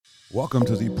Welcome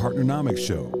to the Partnernomics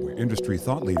Show, where industry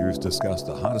thought leaders discuss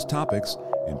the hottest topics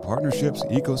in partnerships,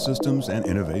 ecosystems, and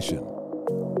innovation.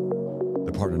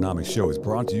 The Partnernomics Show is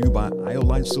brought to you by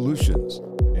IOLite Solutions,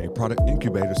 a product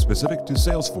incubator specific to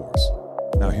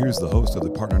Salesforce. Now here's the host of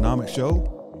the Partnernomics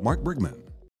Show, Mark Brigman.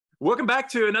 Welcome back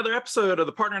to another episode of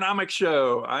the Partnernomics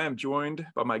Show. I am joined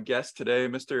by my guest today,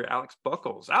 Mr. Alex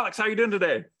Buckles. Alex, how are you doing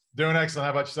today? Doing excellent.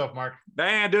 How about yourself, Mark?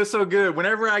 Man, doing so good.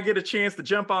 Whenever I get a chance to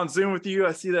jump on Zoom with you,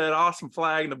 I see that awesome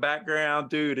flag in the background.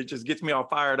 Dude, it just gets me all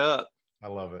fired up. I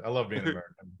love it. I love being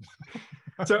American.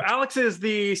 So Alex is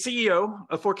the CEO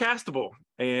of Forecastable,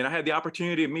 and I had the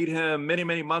opportunity to meet him many,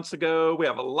 many months ago. We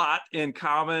have a lot in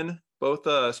common. Both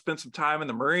spent some time in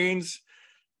the Marines,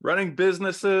 running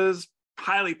businesses,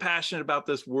 highly passionate about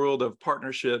this world of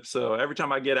partnerships. So every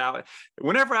time I get out,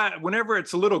 whenever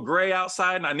it's a little gray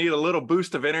outside and I need a little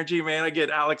boost of energy, man, I get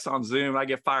Alex on Zoom. I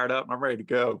get fired up and I'm ready to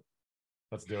go.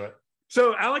 Let's do it.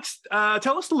 So Alex,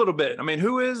 tell us a little bit. I mean,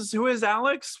 who is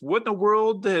Alex? What in the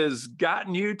world has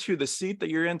gotten you to the seat that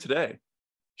you're in today?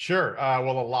 Sure.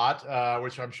 Well, a lot,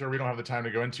 which I'm sure we don't have the time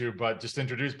to go into, but just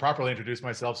properly introduce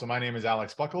myself. So my name is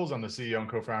Alex Buckles. I'm the CEO and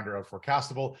co-founder of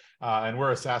Forecastable, and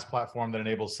we're a SaaS platform that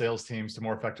enables sales teams to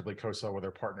more effectively co-sell with their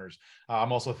partners.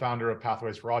 I'm also founder of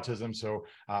Pathways for Autism. So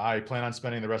I plan on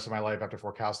spending the rest of my life after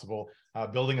Forecastable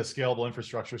building a scalable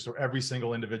infrastructure so every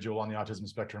single individual on the autism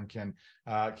spectrum can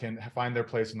find their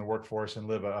place in the workforce and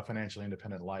live a financially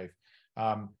independent life.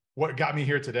 What got me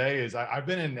here today is I've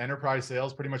been in enterprise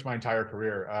sales pretty much my entire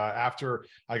career. After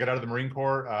I got out of the Marine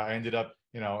Corps, I ended up,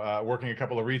 working a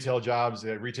couple of retail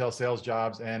sales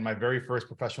jobs. And my very first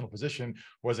professional position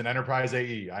was an enterprise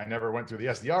AE. I never went through the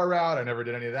SDR route. I never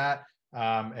did any of that.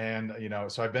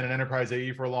 So I've been an enterprise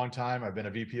AE for a long time. I've been a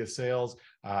VP of sales.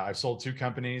 I've sold 2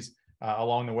 companies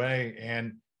along the way.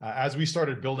 And as we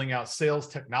started building out sales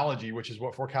technology, which is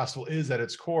what Forecastable is at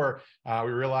its core,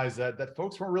 we realized that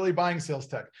folks weren't really buying sales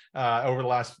tech over the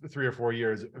last 3 or 4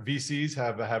 years. VCs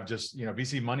have just,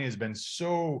 VC money has been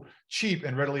so cheap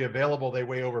and readily available, they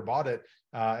way overbought it.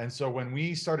 And so when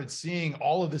we started seeing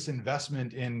all of this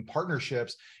investment in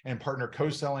partnerships and partner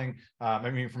co-selling,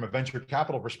 from a venture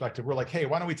capital perspective, we're like, hey,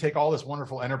 why don't we take all this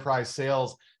wonderful enterprise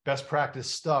sales best practice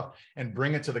stuff and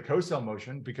bring it to the co-sell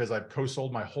motion, because I've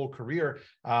co-sold my whole career.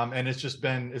 And it's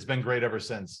been great ever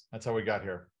since. That's how we got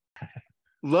here.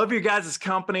 Love your guys'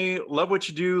 company. Love what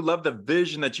you do. Love the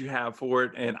vision that you have for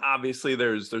it. And obviously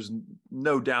there's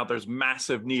no doubt there's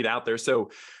massive need out there.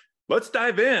 So let's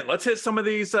dive in. Let's hit some of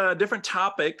these different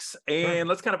topics and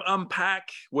let's kind of unpack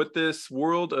what this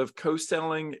world of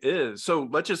co-selling is. So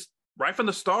let's just right from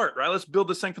the start, right? Let's build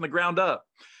this thing from the ground up.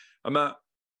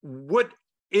 What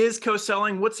is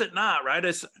co-selling? What's it not, right?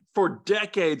 It's for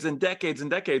decades and decades and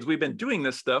decades, we've been doing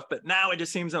this stuff, but now it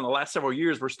just seems in the last several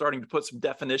years, we're starting to put some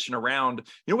definition around,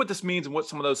 what this means and what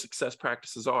some of those success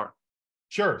practices are.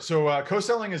 Sure. So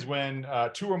co-selling is when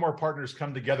 2 or more partners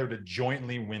come together to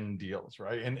jointly win deals,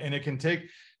 right? And it can take,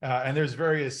 and there's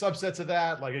various subsets of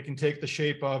that. Like it can take the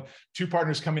shape of 2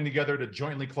 partners coming together to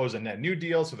jointly close a net new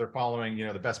deal. So they're following,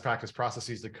 the best practice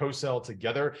processes to co-sell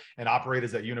together and operate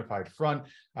as that unified front.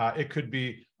 It could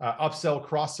be upsell,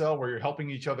 cross-sell, where you're helping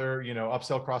each other,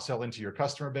 upsell, cross-sell into your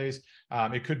customer base.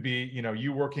 It could be,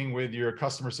 you working with your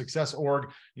customer success org,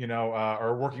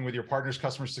 or working with your partner's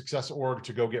customer success org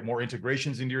to go get more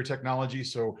integrations into your technology.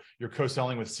 So you're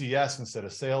co-selling with CS instead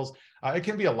of sales. It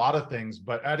can be a lot of things,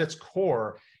 but at its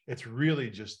core, it's really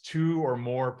just 2 or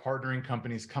more partnering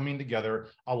companies coming together,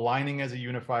 aligning as a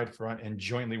unified front and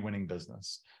jointly winning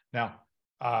business. Now,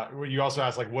 you also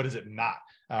asked, what is it not?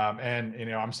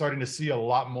 I'm starting to see a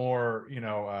lot more,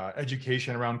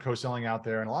 education around co-selling out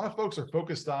there. And a lot of folks are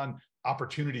focused on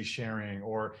opportunity sharing,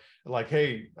 or like,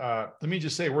 hey, let me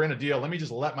just say we're in a deal. Let me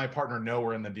just let my partner know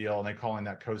we're in the deal. And they calling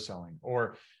that co-selling,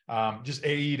 or just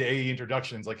AE to AE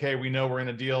introductions. Like, hey, we know we're in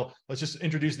a deal. Let's just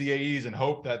introduce the AEs and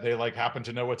hope that they happen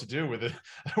to know what to do with it,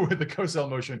 with the co-sell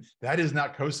motion. That is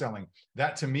not co-selling.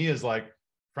 That to me is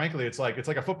frankly, it's like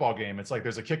a football game. It's like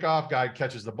there's a kickoff, guy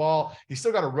catches the ball. He's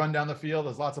still got to run down the field.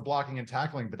 There's lots of blocking and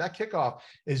tackling, but that kickoff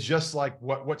is just like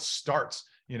what starts,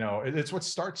 it's what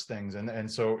starts things.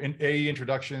 And so in AE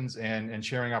introductions and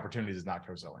sharing opportunities is not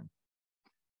co-selling.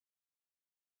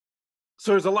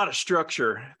 So there's a lot of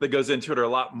structure that goes into it, or a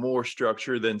lot more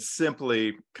structure than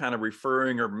simply kind of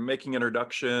referring or making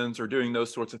introductions or doing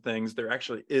those sorts of things. There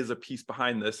actually is a piece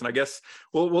behind this. And I guess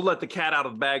we'll let the cat out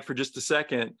of the bag for just a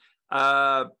second.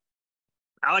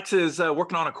 Alex is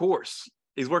working on a course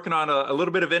he's working on a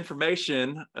little bit of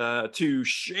information to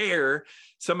share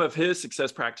some of his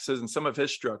success practices and some of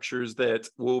his structures that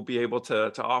we'll be able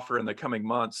to offer in the coming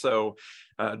months. So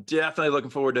definitely looking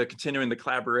forward to continuing the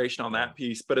collaboration on that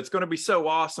piece. But it's going to be so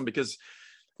awesome because,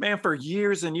 man, for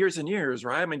years and years and years,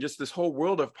 right? I mean, just this whole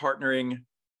world of partnering.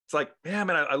 It's like, yeah,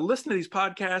 man, I listen to these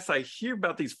podcasts. I hear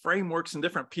about these frameworks and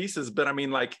different pieces, but I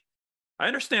mean, like, I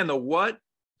understand the what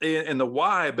and the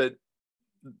why, but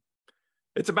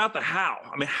it's about the how.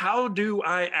 I mean, how do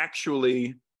I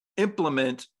actually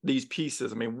implement these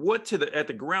pieces? I mean, at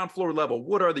the ground floor level,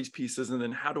 what are these pieces? And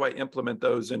then how do I implement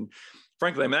those? And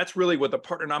frankly, I mean, that's really what the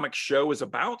Partnernomics show is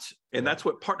about. And that's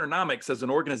what Partnernomics as an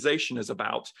organization is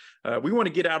about. We want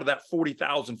to get out of that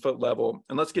 40,000 foot level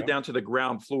and let's get down to the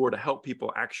ground floor to help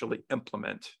people actually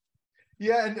implement.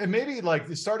 Yeah, and maybe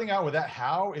like starting out with that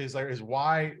how is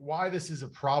why this is a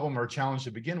problem or a challenge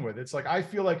to begin with. It's like I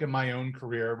feel like in my own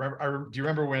career, do you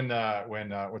remember when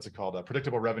what's it called?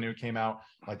 Predictable revenue came out,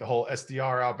 like the whole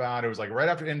SDR outbound. It was like right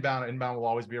after inbound. Inbound will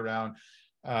always be around,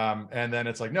 and then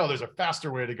it's like, no, there's a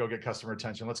faster way to go get customer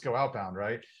attention. Let's go outbound,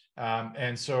 right?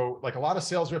 And so like a lot of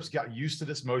sales reps got used to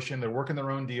this motion. They're working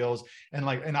their own deals, and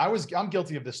I'm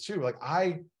guilty of this too. Like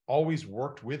I always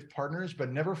worked with partners,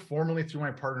 but never formally through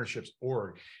my partnerships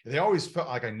org. They always felt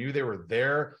like I knew they were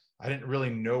there. I didn't really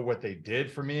know what they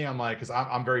did for me. I'm like, because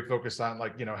I'm very focused on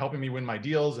like, helping me win my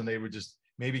deals, and they would just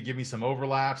maybe give me some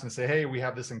overlaps and say, hey, we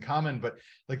have this in common, but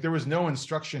like there was no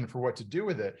instruction for what to do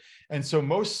with it. And so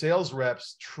most sales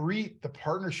reps treat the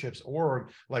partnerships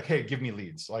org like, hey, give me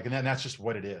leads. Like, and then that's just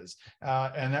what it is.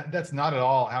 And that's not at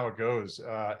all how it goes.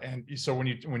 And so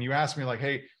when you ask me like,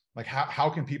 hey, like how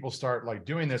can people start like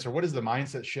doing this, or what is the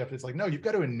mindset shift? It's like, no, you've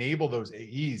got to enable those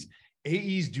AEs.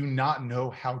 AEs do not know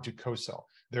how to co-sell.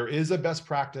 There is a best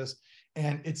practice,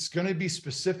 and it's going to be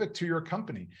specific to your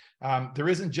company. There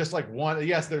isn't just like one.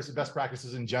 Yes, there's best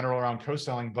practices in general around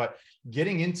co-selling, but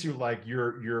getting into like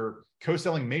your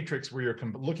co-selling matrix where you're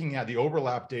looking at the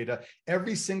overlap data,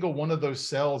 every single one of those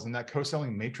cells in that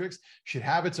co-selling matrix should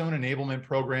have its own enablement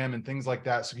program and things like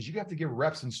that. So because you have to give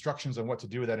reps instructions on what to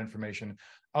do with that information.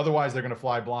 Otherwise, they're going to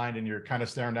fly blind and you're kind of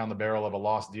staring down the barrel of a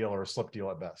lost deal or a slip deal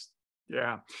at best.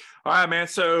 Yeah. All right, man.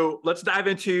 So let's dive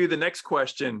into the next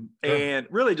question, and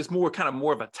really just more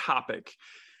of a topic.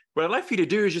 What I'd like for you to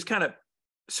do is just kind of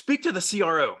speak to the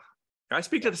CRO. Right?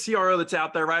 Speak to the CRO that's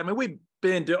out there, right? I mean, we've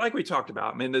been doing, like we talked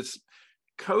about, I mean, this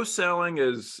co-selling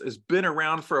has been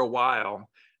around for a while,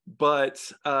 but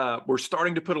we're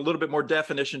starting to put a little bit more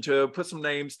definition to it, put some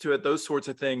names to it, those sorts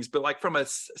of things. But like from a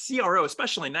CRO,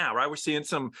 especially now, right? We're seeing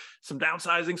some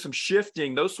downsizing, some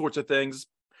shifting, those sorts of things.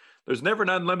 There's never an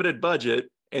unlimited budget,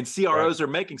 and CROs are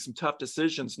making some tough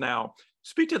decisions now.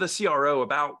 Speak to the CRO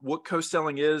about what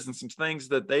co-selling is and some things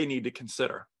that they need to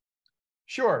consider.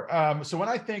 Sure. So when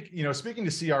I think, speaking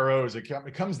to CROs,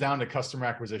 it comes down to customer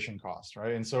acquisition costs,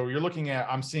 right? And so you're looking at,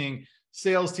 I'm seeing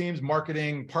sales teams,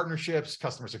 marketing, partnerships,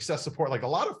 customer success support. Like a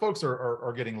lot of folks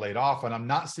are getting laid off, and I'm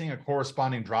not seeing a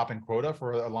corresponding drop in quota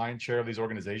for a lion's share of these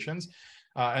organizations.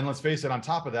 And let's face it, on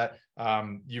top of that,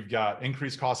 you've got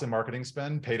increased costs in marketing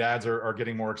spend. Paid ads are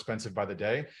getting more expensive by the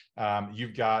day.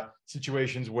 You've got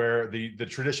situations where the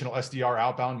traditional SDR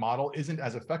outbound model isn't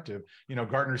as effective.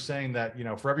 Gartner's saying that,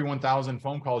 for every 1,000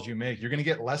 phone calls you make, you're going to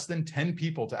get less than 10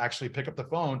 people to actually pick up the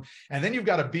phone. And then you've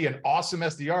got to be an awesome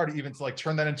SDR to even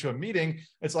turn that into a meeting.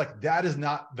 It's like, that is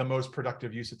not the most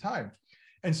productive use of time.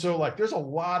 And so like, there's a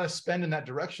lot of spend in that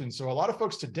direction. So a lot of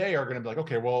folks today are going to be like,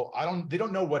 okay, well, they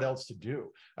don't know what else to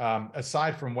do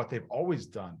aside from what they've always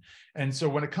done. And so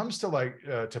when it comes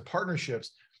to to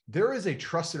partnerships, there is a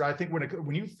trusted, I think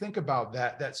when you think about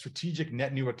that strategic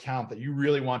net new account that you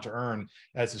really want to earn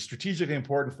as is strategically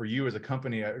important for you as a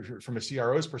company from a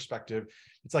CRO's perspective,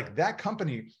 it's like that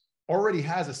company already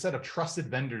has a set of trusted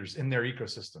vendors in their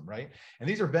ecosystem, right? And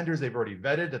these are vendors they've already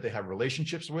vetted, that they have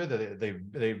relationships with, that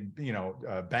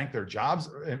they've banked their jobs,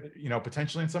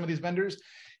 potentially in some of these vendors.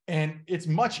 And it's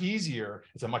much easier.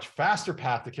 It's a much faster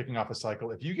path to kicking off a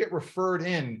cycle if you get referred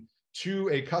in to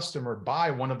a customer by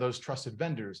one of those trusted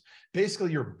vendors.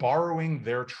 Basically, you're borrowing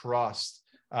their trust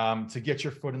to get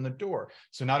your foot in the door.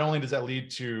 So not only does that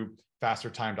lead to faster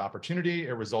time to opportunity,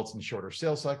 it results in shorter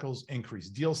sales cycles,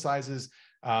 increased deal sizes,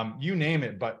 you name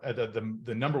it. But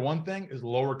the number one thing is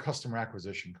lower customer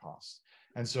acquisition costs.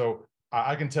 And so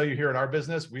I can tell you here at our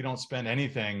business, we don't spend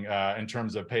anything in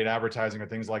terms of paid advertising or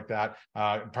things like that.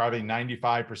 Probably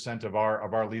 95% of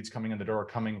our leads coming in the door are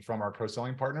coming from our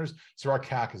co-selling partners. So our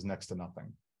CAC is next to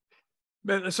nothing.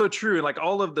 Man, that's so true. Like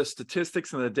all of the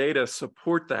statistics and the data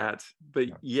support that, but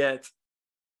yet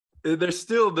there's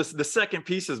still the second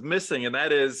piece is missing, and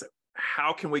that is,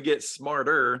 how can we get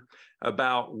smarter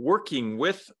about working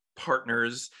with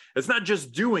partners? It's not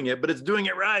just doing it, but it's doing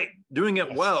it right, doing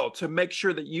it well to make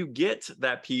sure that you get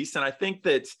that piece. And I think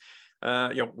that,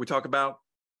 we talk about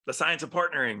the science of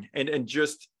partnering and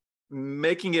just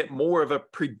making it more of a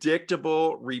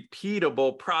predictable,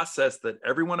 repeatable process that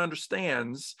everyone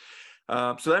understands.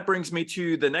 So that brings me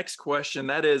to the next question.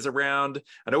 That is around,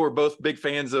 I know we're both big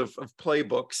fans of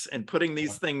playbooks and putting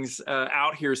these things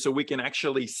out here so we can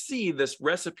actually see this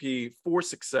recipe for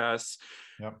success.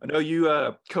 Yep. I know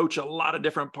you coach a lot of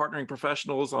different partnering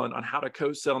professionals on how to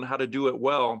co-sell and how to do it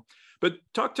well. But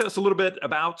talk to us a little bit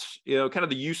about, kind of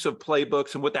the use of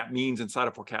playbooks and what that means inside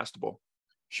of Forecastable.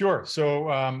 Sure. So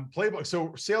playbook.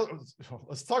 So sales.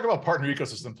 Let's talk about partner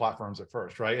ecosystem platforms at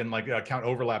first, right? And like account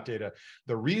overlap data.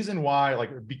 The reason why,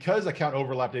 because account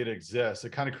overlap data exists,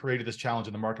 it kind of created this challenge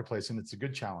in the marketplace, and it's a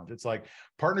good challenge. It's like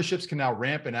partnerships can now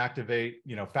ramp and activate,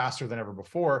 faster than ever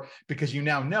before, because you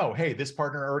now know, hey, this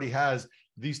partner already has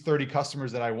these 30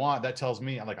 customers that I want. That tells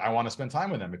me I want to spend time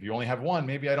with them. If you only have one,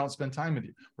 maybe I don't spend time with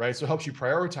you, right? So it helps you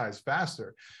prioritize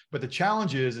faster. But the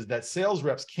challenge is that sales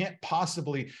reps can't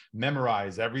possibly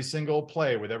memorize every single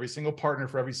play with every single partner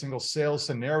for every single sales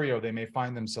scenario they may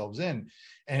find themselves in.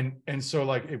 And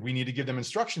so we need to give them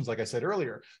instructions, like I said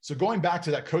earlier. So going back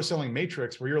to that co-selling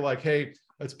matrix where you're like, hey,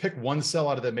 let's pick one cell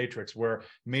out of that matrix where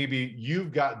maybe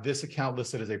you've got this account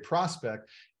listed as a prospect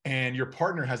and your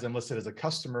partner has them listed as a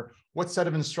customer. What set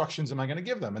of instructions am I going to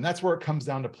give them? And that's where it comes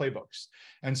down to playbooks.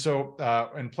 And so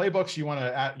in playbooks, you want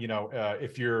to add,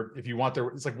 if you want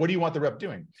it's like, what do you want the rep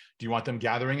doing? Do you want them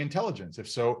gathering intelligence? If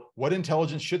so, what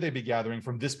intelligence should they be gathering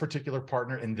from this particular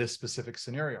partner in this specific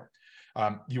scenario?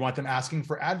 You want them asking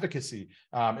for advocacy.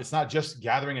 It's not just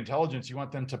gathering intelligence. You want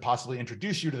them to possibly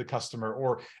introduce you to the customer,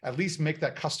 or at least make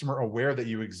that customer aware that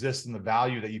you exist and the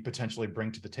value that you potentially bring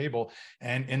to the table.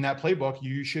 And in that playbook,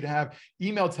 you should have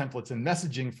email templates and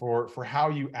messaging for how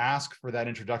you ask for that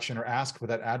introduction or ask for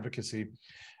that advocacy.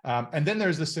 And then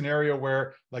there's the scenario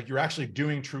where you're actually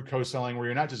doing true co-selling, where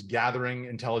you're not just gathering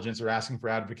intelligence or asking for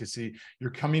advocacy.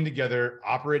 You're coming together,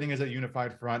 operating as a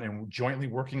unified front and jointly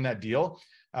working that deal.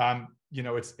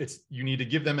 You need to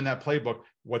give them in that playbook,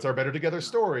 what's our better together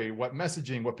story, what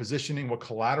messaging, what positioning, what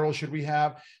collateral should we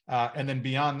have? And then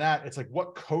beyond that, it's like,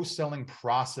 what co-selling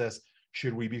process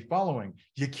should we be following?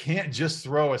 You can't just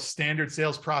throw a standard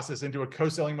sales process into a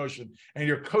co-selling motion, and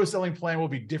your co-selling plan will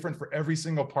be different for every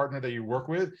single partner that you work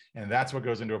with. And that's what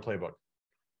goes into a playbook.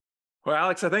 Well,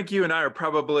 Alex, I think you and I are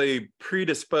probably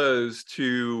predisposed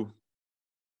to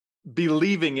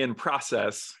believing in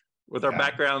process with our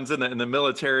backgrounds in the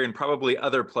military and probably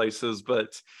other places.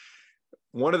 But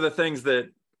one of the things that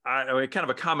kind of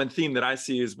a common theme that I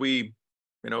see as we,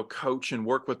 coach and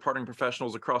work with partnering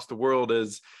professionals across the world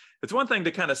is, it's one thing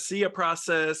to kind of see a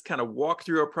process, kind of walk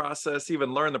through a process,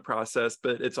 even learn the process,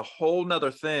 but it's a whole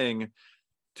nother thing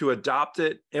to adopt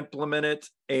it, implement it,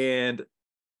 and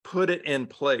put it in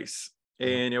place.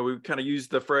 And, we kind of use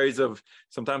the phrase of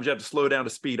sometimes you have to slow down to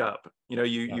speed up.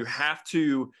 You have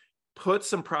to put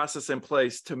some process in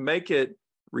place to make it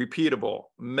repeatable,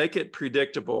 make it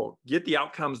predictable, get the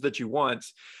outcomes that you want.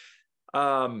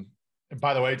 And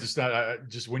by the way,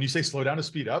 just when you say slow down to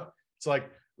speed up, it's like,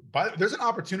 there's an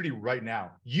opportunity right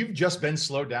now. You've just been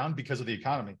slowed down because of the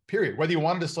economy, period. Whether you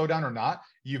wanted to slow down or not,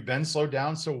 you've been slowed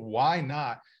down. So why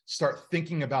not start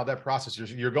thinking about that process?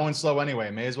 You're going slow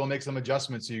anyway. May as well make some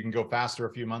adjustments so you can go faster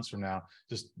a few months from now.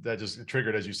 That just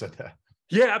triggered as you said that.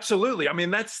 Yeah, absolutely. I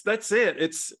mean, that's it.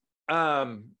 It's,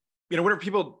 whenever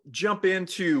people jump in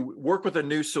to work with a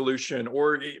new solution,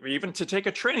 or even to take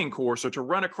a training course or to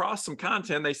run across some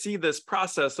content, they see this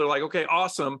process. They're like, okay,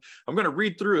 awesome. I'm going to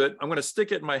read through it. I'm going to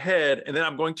stick it in my head, and then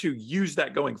I'm going to use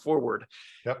that going forward.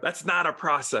 Yep. That's not a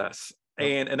process.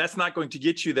 Yep. And that's not going to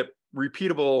get you the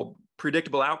repeatable,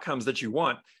 predictable outcomes that you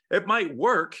want. It might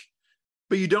work,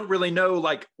 but you don't really know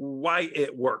why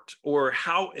it worked or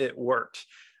how it worked.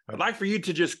 I'd like for you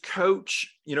to just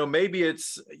coach, maybe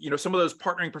it's, some of those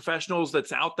partnering professionals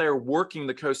that's out there working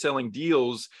the co-selling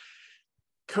deals,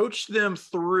 coach them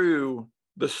through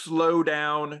the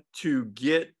slowdown to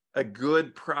get a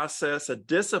good process, a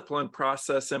disciplined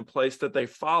process in place that they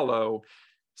follow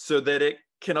so that it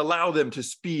can allow them to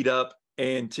speed up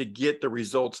and to get the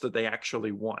results that they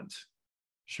actually want.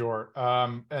 Sure.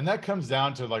 And that comes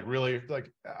down to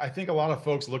I think a lot of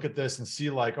folks look at this and see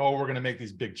we're going to make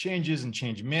these big changes and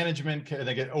change management. And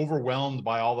they get overwhelmed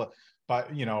by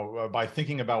by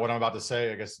thinking about what I'm about to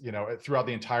say, I guess, throughout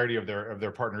the entirety of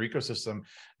their partner ecosystem.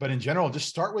 But in general, just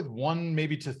start with 1,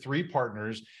 maybe to 3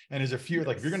 partners. And as a few,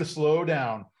 if you're going to slow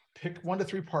down, pick 1 to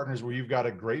 3 partners where you've got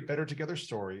a great better together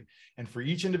story. And for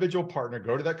each individual partner,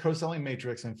 go to that co-selling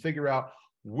matrix and figure out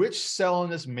which cell in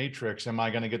this matrix am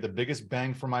I going to get the biggest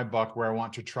bang for my buck, where I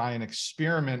want to try and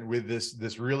experiment with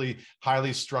this really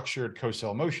highly structured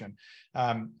co-sell motion.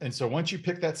 And so once you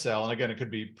pick that cell, and again, it could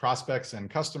be prospects and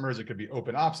customers, it could be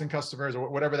open ops and customers, or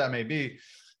whatever that may be.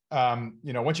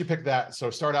 Once you pick that, so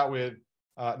start out with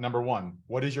number 1,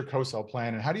 what is your co-sell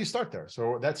plan and how do you start there?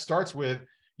 So that starts with,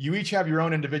 you each have your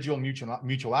own individual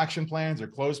mutual action plans or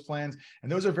close plans,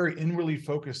 and those are very inwardly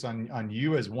focused on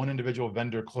you as one individual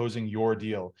vendor closing your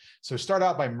deal. So start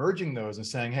out by merging those and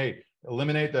saying, hey,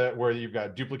 eliminate where you've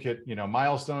got duplicate,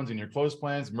 milestones in your close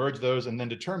plans, merge those, and then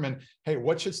determine, hey,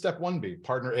 what should step 1 be?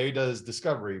 Partner A does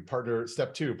discovery,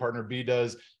 step 2, partner B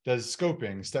does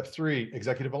scoping, step 3,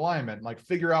 executive alignment. Like,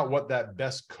 figure out what that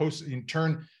best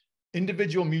turn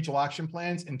individual mutual action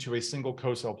plans into a single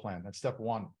co-sell plan. That's step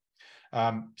 1.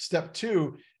 Step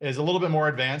 2 is a little bit more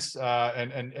advanced,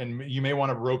 and you may want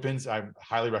to rope in. I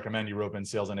highly recommend you rope in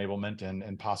sales enablement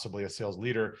and possibly a sales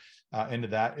leader into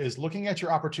that. Is looking at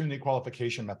your opportunity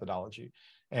qualification methodology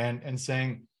and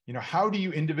saying, how do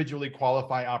you individually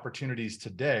qualify opportunities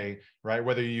today, right?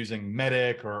 Whether you're using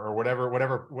MEDDIC or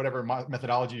whatever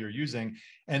methodology you're using,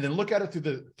 and then look at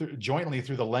it jointly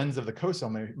through the lens of the co-sell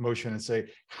motion and say,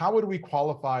 how would we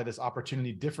qualify this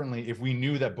opportunity differently if we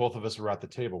knew that both of us were at the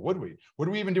table? Would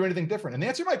we even do anything different? And the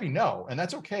answer might be no, and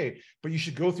that's okay, but you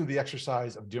should go through the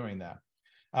exercise of doing that.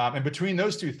 And between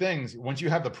those 2 things, once you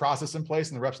have the process in place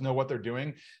and the reps know what they're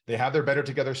doing, they have their better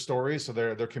together stories. So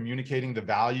they're communicating the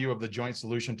value of the joint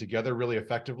solution together really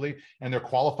effectively, and they're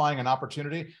qualifying an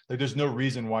opportunity. There's no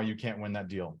reason why you can't win that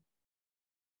deal.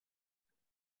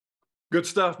 Good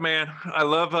stuff, man. I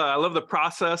love the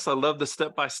process. I love the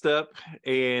step-by-step,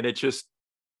 and it's just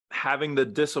having the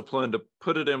discipline to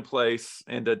put it in place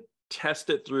and to test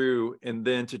it through and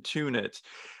then to tune it.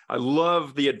 I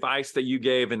love the advice that you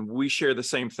gave, and we share the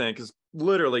same thing, because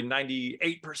literally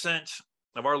 98%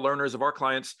 of our learners, of our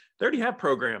clients, they already have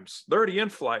programs. They're already in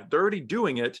flight. They're already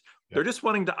doing it. Yep. They're just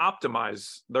wanting to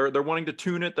optimize. They're wanting to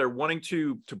tune it. They're wanting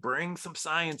to bring some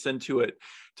science into it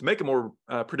to make it more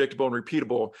predictable and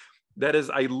repeatable.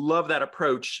 I love that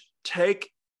approach.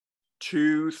 Take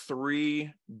 2,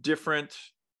 3 different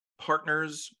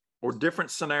partners or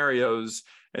different scenarios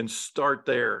and start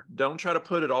there. Don't try to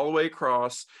put it all the way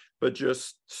across, but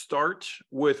just start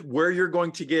with where you're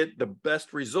going to get the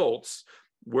best results.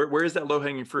 Where is that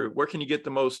low-hanging fruit? Where can you get the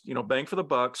most, bang for the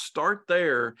buck? Start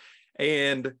there,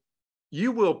 and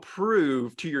you will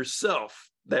prove to yourself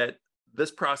that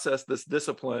this process, this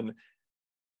discipline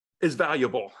is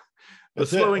valuable. The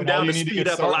slowing down to speed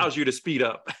up allows you to speed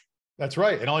up. That's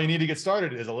right. And all you need to get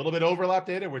started is a little bit of overlap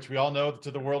data, which we all know to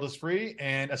the world is free,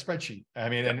 and a spreadsheet. I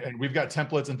mean, and we've got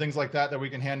templates and things like that we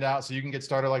can hand out, so you can get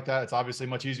started like that. It's obviously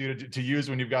much easier to use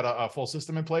when you've got a full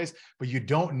system in place, but you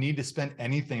don't need to spend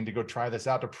anything to go try this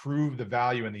out to prove the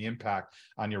value and the impact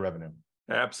on your revenue.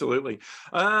 Absolutely.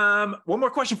 One more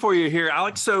question for you here,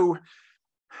 Alex. So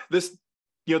this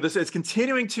is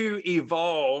continuing to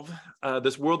evolve,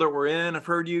 this world that we're in. I've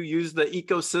heard you use the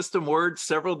ecosystem word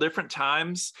several different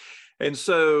times. And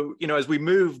so, as we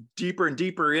move deeper and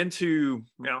deeper into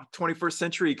 21st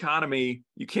century economy,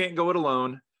 you can't go it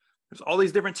alone. There's all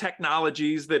these different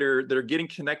technologies that are getting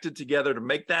connected together to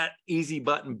make that easy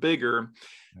button bigger.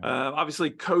 Obviously,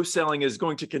 co-selling is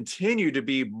going to continue to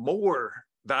be more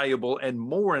valuable and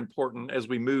more important as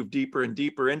we move deeper and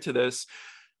deeper into this.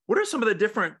 What are some of the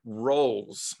different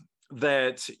roles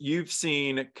that you've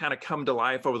seen kind of come to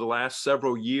life over the last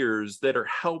several years that are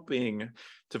helping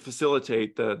to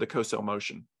facilitate the co-sell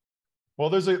motion? Well,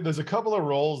 there's a couple of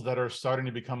roles that are starting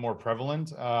to become more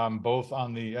prevalent, both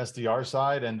on the SDR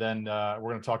side, and then we're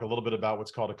going to talk a little bit about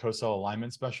what's called a co-sell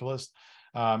alignment specialist.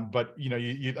 But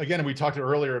again, we talked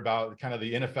earlier about kind of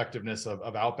the ineffectiveness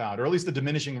of outbound, or at least the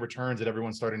diminishing returns that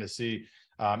everyone's starting to see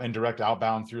in direct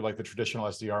outbound through like the traditional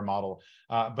SDR model.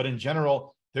 But in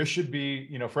general, there should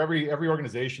be, for every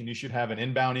organization, you should have an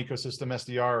inbound ecosystem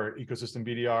SDR or ecosystem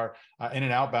BDR and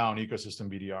an outbound ecosystem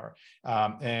BDR.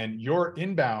 And your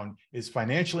inbound is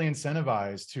financially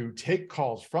incentivized to take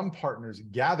calls from partners,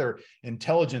 gather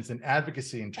intelligence and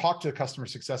advocacy, and talk to customer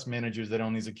success managers that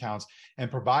own these accounts and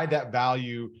provide that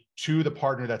value to the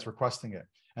partner that's requesting it.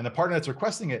 And the partner that's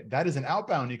requesting it, that is an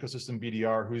outbound ecosystem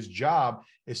BDR whose job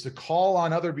is to call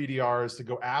on other BDRs to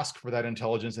go ask for that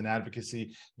intelligence and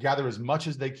advocacy, gather as much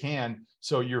as they can.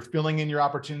 So you're filling in your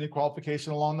opportunity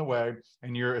qualification along the way,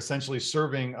 and you're essentially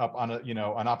serving up on an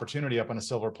opportunity up on a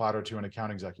silver platter to an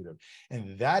account executive.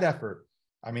 And that effort,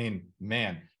 I mean,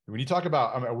 man, when you talk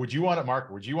about, I mean, would you want to, Mark,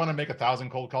 would you want to make 1,000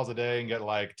 cold calls a day and get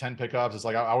like 10 pickups? It's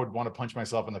like, I would want to punch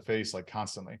myself in the face like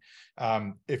constantly.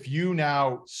 If you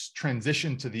now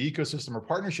transition to the ecosystem or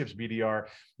partnerships BDR,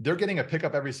 they're getting a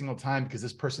pickup every single time because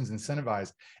this person's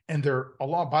incentivized. And they're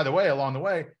along the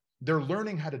way, they're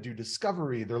learning how to do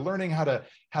discovery. They're learning how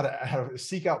to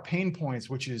seek out pain points,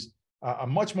 which is a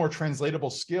much more translatable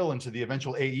skill into the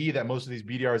eventual AE that most of these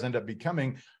BDRs end up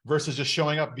becoming, versus just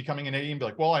showing up, becoming an AE and be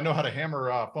like, well, I know how to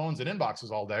hammer phones and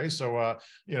inboxes all day. So,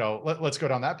 let's go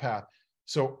down that path.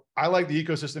 So I like the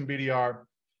ecosystem BDR.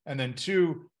 And then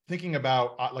two, thinking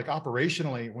about like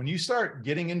operationally, when you start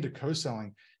getting into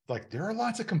co-selling, like there are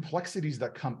lots of complexities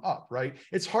that come up, right?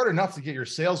 It's hard enough to get your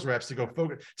sales reps to go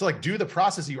focus, to like do the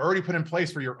process you already put in place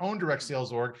for your own direct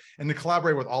sales org and to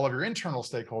collaborate with all of your internal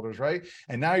stakeholders, right?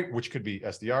 And now, which could be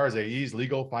SDRs, AEs,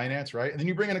 legal, finance, right? And then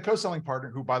you bring in a co-selling partner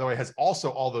who, by the way, has also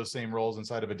all those same roles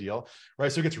inside of a deal,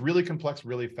 right? So it gets really complex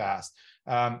really fast.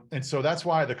 And so that's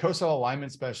why the co-sell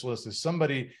alignment specialist is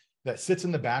somebody that sits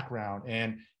in the background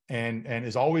and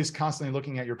is always constantly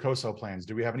looking at your co-sell plans.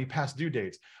 Do we have any past due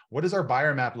dates? What does our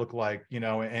buyer map look like?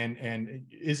 And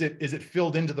is it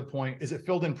filled into the point? Is it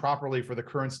filled in properly for the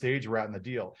current stage we're at in the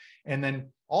deal? And then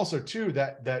also too,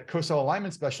 that co-sell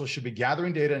alignment specialist should be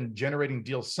gathering data and generating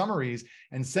deal summaries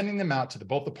and sending them out to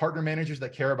both the partner managers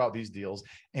that care about these deals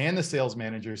and the sales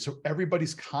managers. So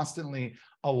everybody's constantly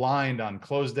aligned on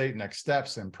close date, next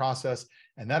steps, and process.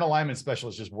 And that alignment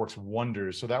specialist just works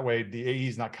wonders. So that way the AE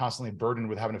is not constantly burdened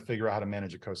with having to figure out how to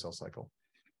manage a co-sell cycle.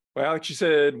 Well, Alex, you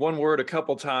said one word a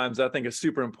couple times I think is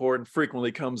super important,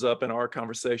 frequently comes up in our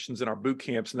conversations in our boot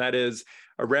camps, and that is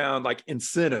around like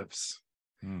incentives.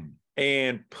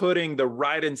 And putting the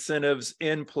right incentives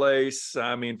in place.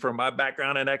 I mean, from my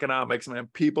background in economics, man,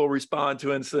 people respond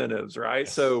to incentives, right?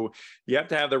 Yes. So you have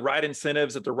to have the right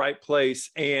incentives at the right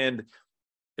place. And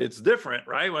it's different,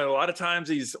 right? When a lot of times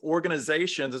these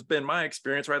organizations, it's been my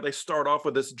experience, right? They start off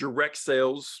with this direct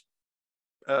sales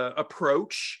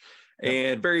approach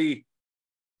and very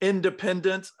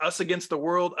independent, us against the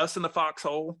world, us in the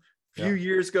foxhole. Few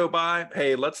years go by,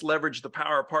 hey, let's leverage the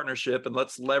power of partnership and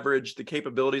let's leverage the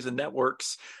capabilities and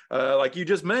networks. Like you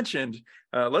just mentioned,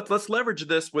 let's leverage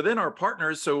this within our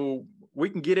partners so we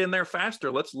can get in there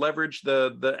faster. Let's leverage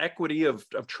the equity of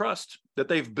trust that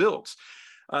they've built.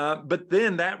 But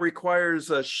then that requires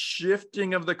a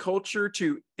shifting of the culture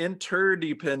to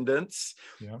interdependence,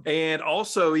 and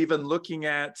also even looking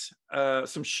at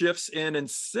some shifts in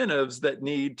incentives that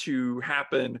need to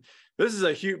happen. This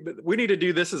is we need to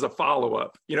do this as a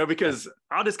follow-up, because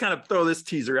I'll just kind of throw this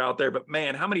teaser out there, but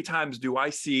man, how many times do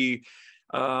I see,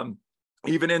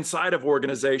 even inside of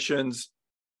organizations,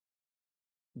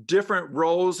 different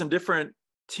roles and different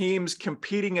teams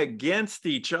competing against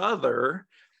each other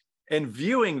and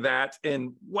viewing that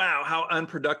and wow, how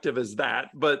unproductive is that?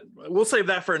 But we'll save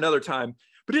that for another time.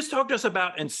 But just talk to us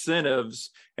about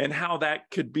incentives and how that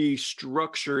could be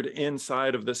structured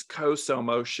inside of this co-sell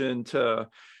motion to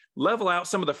level out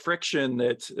some of the friction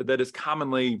that is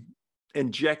commonly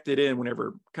injected in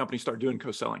whenever companies start doing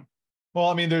co-selling. Well,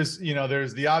 I mean, there's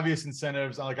the obvious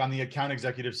incentives like on the account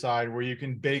executive side where you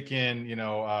can bake in,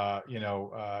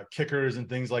 kickers and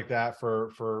things like that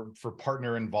for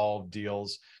partner involved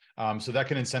deals. So that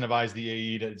can incentivize the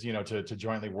AE to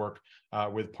jointly work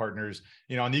with partners.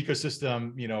 On the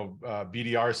ecosystem,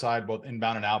 BDR side, both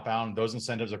inbound and outbound, those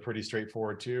incentives are pretty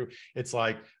straightforward too. It's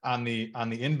like on the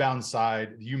inbound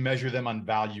side, you measure them on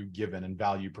value given and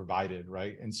value provided,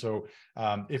 right? And so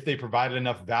if they provided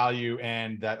enough value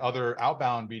and that other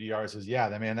outbound BDR says, yeah,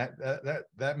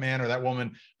 that man or that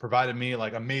woman provided me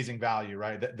like amazing value,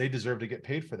 right? That they deserve to get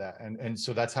paid for that. And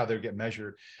so that's how they get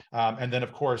measured. And then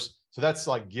of course, so that's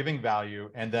like giving value.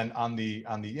 And then on the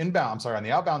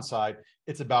outbound side,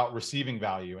 it's about receiving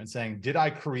value and saying, did I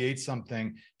create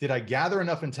something? Did I gather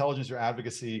enough intelligence or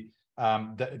advocacy?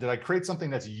 Did I create something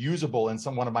that's usable in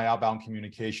one of my outbound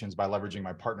communications by leveraging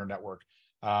my partner network?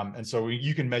 And so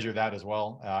you can measure that as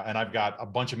well. And I've got a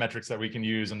bunch of metrics that we can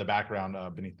use in the background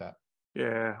beneath that.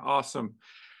 Yeah, awesome.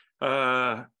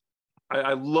 I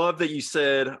love that you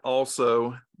said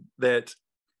also that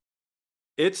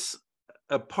it's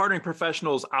a partnering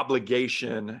professional's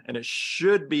obligation, and it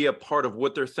should be a part of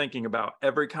what they're thinking about.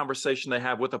 Every conversation they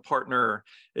have with a partner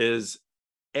is,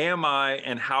 am I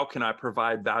and how can I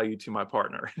provide value to my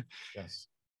partner? Yes.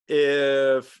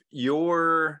 If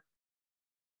your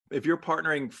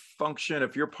partnering function,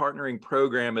 if your partnering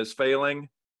program is failing,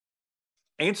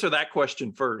 answer that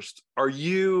question first. Are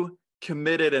you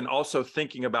committed and also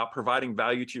thinking about providing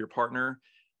value to your partner?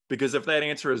 Because if that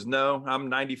answer is no,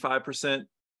 I'm 95%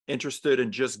 interested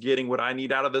in just getting what I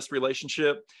need out of this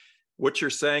relationship, what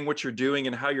you're saying, what you're doing,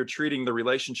 and how you're treating the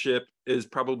relationship is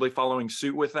probably following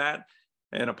suit with that.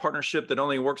 And a partnership that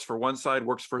only works for one side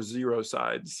works for zero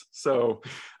sides. So,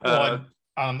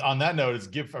 on that note, it's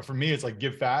for me, it's like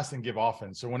give fast and give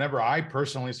often. So whenever I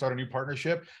personally start a new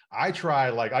partnership, I try,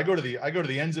 like, I go to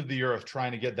the ends of the earth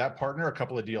trying to get that partner a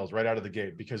couple of deals right out of the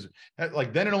gate, because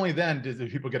like then and only then do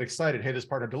people get excited. Hey, this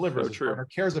partner delivers, this partner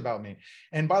cares about me.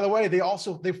 And by the way, they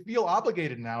feel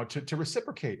obligated now to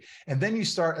reciprocate. And then you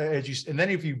start, and then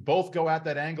if you both go at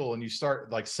that angle and you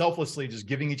start like selflessly just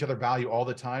giving each other value all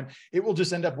the time, it will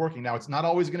just end up working. Now, it's not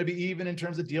always going to be even in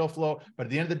terms of deal flow, but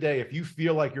at the end of the day, if you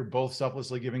feel like you're both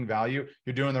selflessly giving value,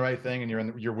 you're doing the right thing,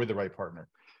 and you're with the right partner.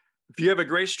 If you have a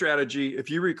great strategy, if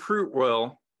you recruit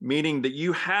well, meaning that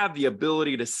you have the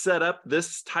ability to set up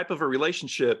this type of a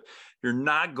relationship, you're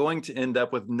not going to end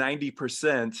up with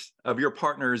 90% of your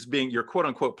partners being your quote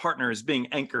unquote partners being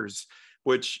anchors,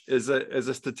 which is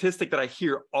a statistic that I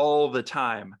hear all the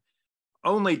time.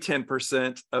 Only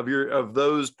 10% of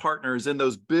those partners in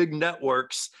those big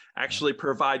networks actually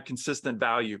provide consistent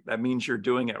value. That means you're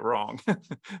doing it wrong.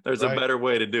 There's a better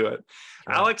way to do it.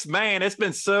 Right. Alex, man, it's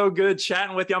been so good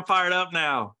chatting with you. I'm fired up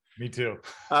now. Me too.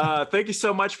 Thank you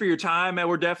so much for your time, and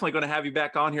we're definitely going to have you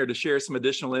back on here to share some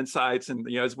additional insights. And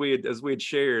as we had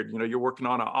shared, you're working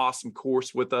on an awesome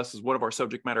course with us as one of our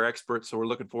subject matter experts. So we're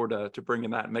looking forward to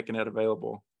bringing that and making it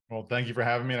available. Well, thank you for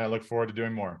having me, and I look forward to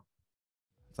doing more.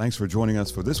 Thanks for joining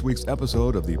us for this week's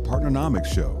episode of the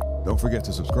Partnernomics Show. Don't forget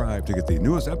to subscribe to get the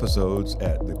newest episodes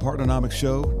at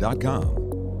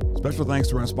thepartnernomicshow.com. Special thanks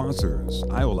to our sponsors,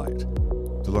 Iolite.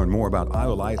 To learn more about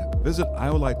Iolite, visit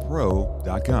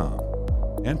iolitepro.com.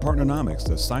 And Partnernomics,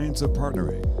 the science of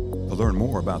partnering. To learn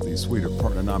more about the suite of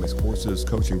Partnernomics courses,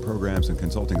 coaching programs, and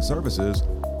consulting services,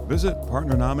 visit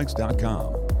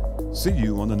partnernomics.com. See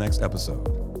you on the next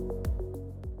episode.